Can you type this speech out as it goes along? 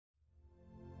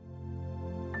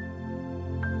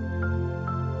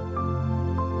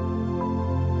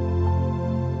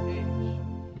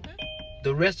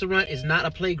The restaurant is not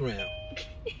a playground.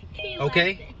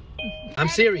 Okay? I'm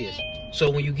serious.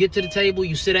 So when you get to the table,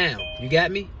 you sit down. You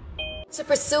got me? To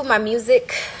pursue my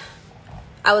music,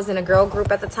 I was in a girl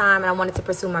group at the time, and I wanted to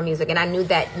pursue my music. And I knew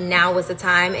that now was the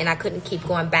time, and I couldn't keep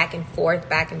going back and forth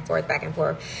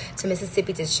to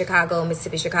Mississippi, to Chicago,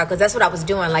 Mississippi, Chicago. Because that's what I was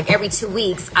doing. Like every 2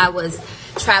 weeks, I was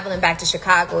traveling back to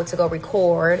Chicago to go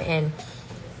record and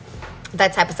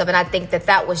that type of stuff. And I think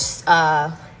that was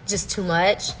just too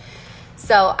much.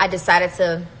 So I decided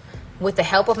to, with the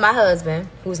help of my husband,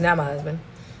 who's now my husband,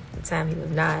 at the time he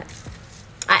was not,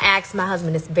 I asked my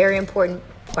husband this very important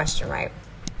question, right?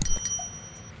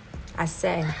 I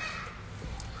say,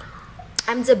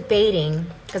 I'm debating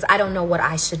because I don't know what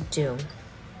I should do.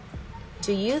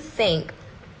 Do you think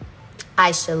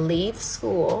I should leave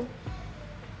school,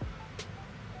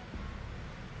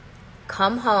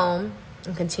 come home,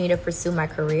 and continue to pursue my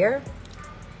career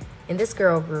in this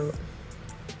girl group?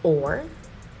 Or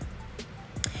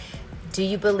do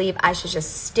you believe I should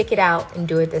just stick it out and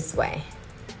do it this way?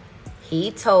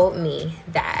 He told me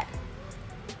that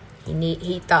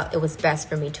he thought it was best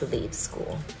for me to leave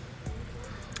school.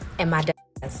 And my dad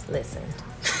listened.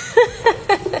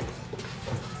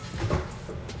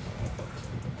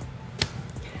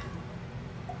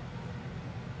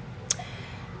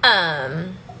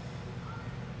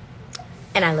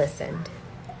 And I listened.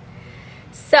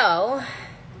 So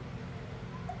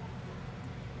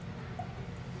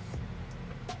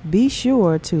be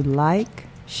sure to like,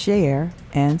 share,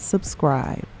 and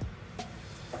subscribe.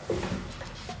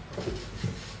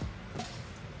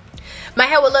 My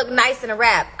hair would look nice in a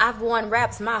wrap. I've worn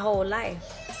wraps my whole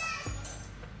life.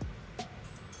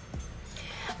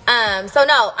 So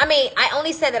no, I mean, I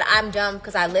only said that I'm dumb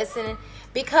because I listened,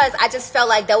 because I just felt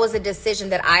like that was a decision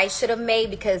that I should have made,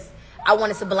 because I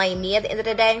wanted to blame me at the end of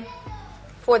the day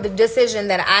for the decision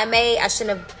that I made. I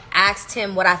shouldn't have asked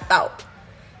him what I thought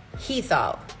he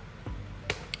thought.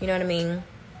 You know what I mean?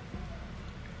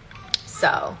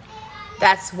 So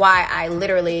that's why I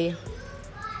literally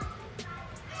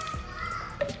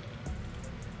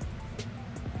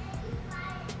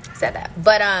said that.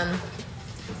 But I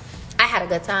had a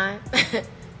good time. I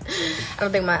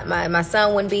don't think my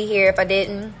son wouldn't be here if I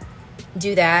didn't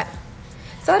do that.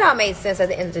 So it all made sense at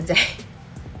the end of the day.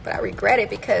 But I regret it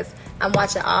because I'm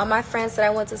watching all my friends that I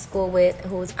went to school with,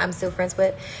 who I'm still friends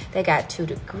with. They got 2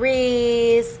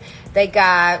 degrees. They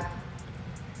got,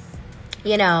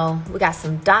 we got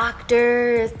some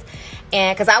doctors.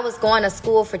 And because I was going to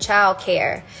school for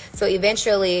childcare. So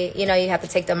eventually, you have to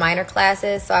take the minor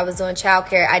classes. So I was doing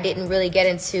childcare. I didn't really get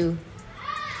into,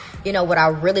 what I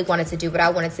really wanted to do. But I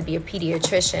wanted to be a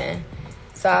pediatrician.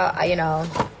 So,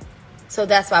 so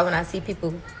that's why when I see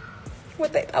people,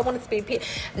 I wanted to be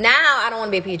now I don't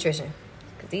want to be a pediatrician.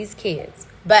 Because these kids.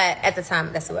 But at the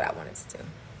time, that's what I wanted to do.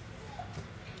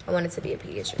 I wanted to be a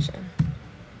pediatrician.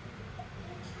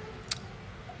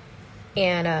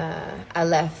 And I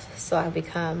left so I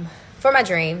become, for my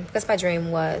dream, because my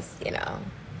dream was,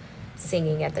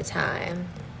 singing at the time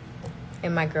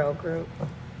in my girl group.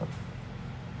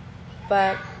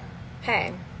 But,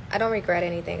 hey, I don't regret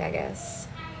anything, I guess.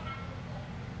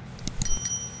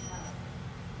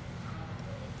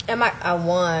 And I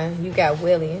won. You got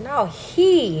Willie. No,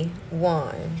 he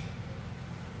won.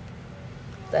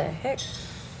 The heck?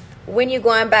 When you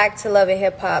going back to Love and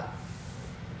Hip Hop?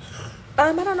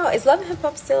 I don't know. Is Love and Hip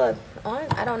Hop still on?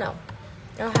 I don't know.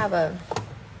 I don't have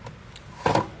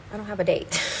a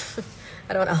date.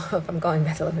 I don't know if I'm going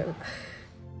back to Love and Hip Hop.